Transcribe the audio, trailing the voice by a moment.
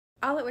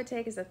All it would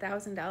take is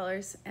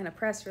 $1,000 and a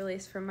press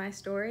release from my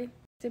story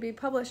to be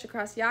published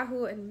across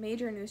Yahoo and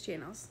major news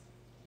channels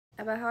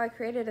about how I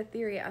created a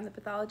theory on the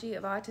pathology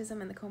of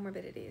autism and the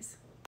comorbidities,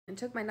 and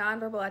took my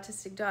nonverbal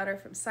autistic daughter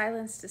from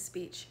silence to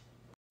speech.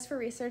 As for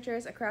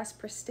researchers across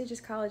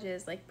prestigious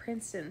colleges like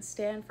Princeton,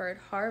 Stanford,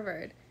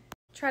 Harvard,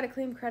 try to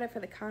claim credit for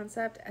the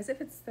concept as if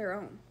it's their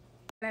own.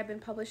 And I've been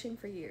publishing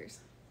for years.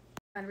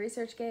 On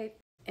ResearchGate,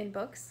 in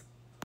books,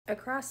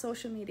 across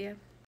social media,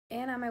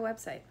 and on my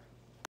website.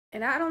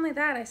 And not only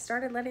that, I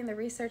started letting the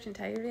research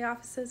integrity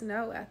offices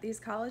know at these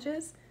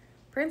colleges.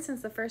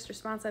 Princeton's the first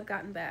response I've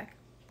gotten back.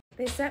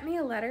 They sent me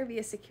a letter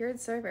via secured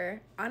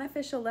server,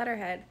 unofficial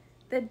letterhead,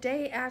 the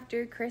day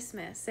after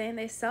Christmas, saying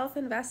they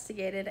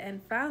self-investigated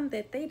and found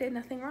that they did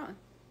nothing wrong.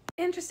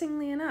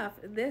 Interestingly enough,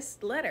 this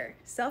letter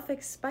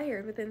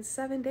self-expired within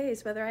 7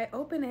 days whether I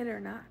open it or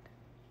not.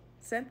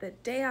 Sent the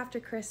day after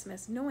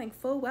Christmas, knowing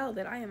full well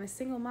that I am a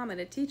single mom and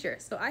a teacher,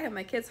 so I have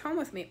my kids home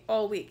with me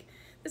all week.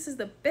 This is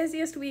the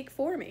busiest week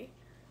for me,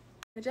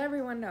 which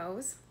everyone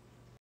knows.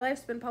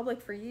 Life's been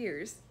public for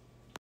years.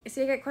 I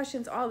see I get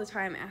questions all the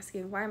time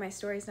asking why my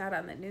story's not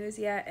on the news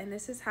yet, and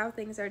this is how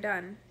things are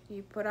done.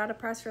 You put out a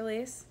press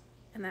release,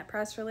 and that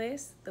press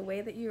release, the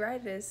way that you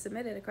write it, is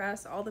submitted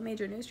across all the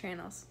major news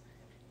channels.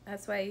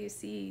 That's why you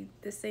see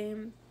the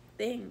same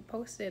thing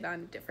posted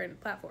on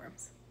different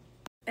platforms.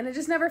 And it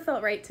just never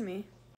felt right to me.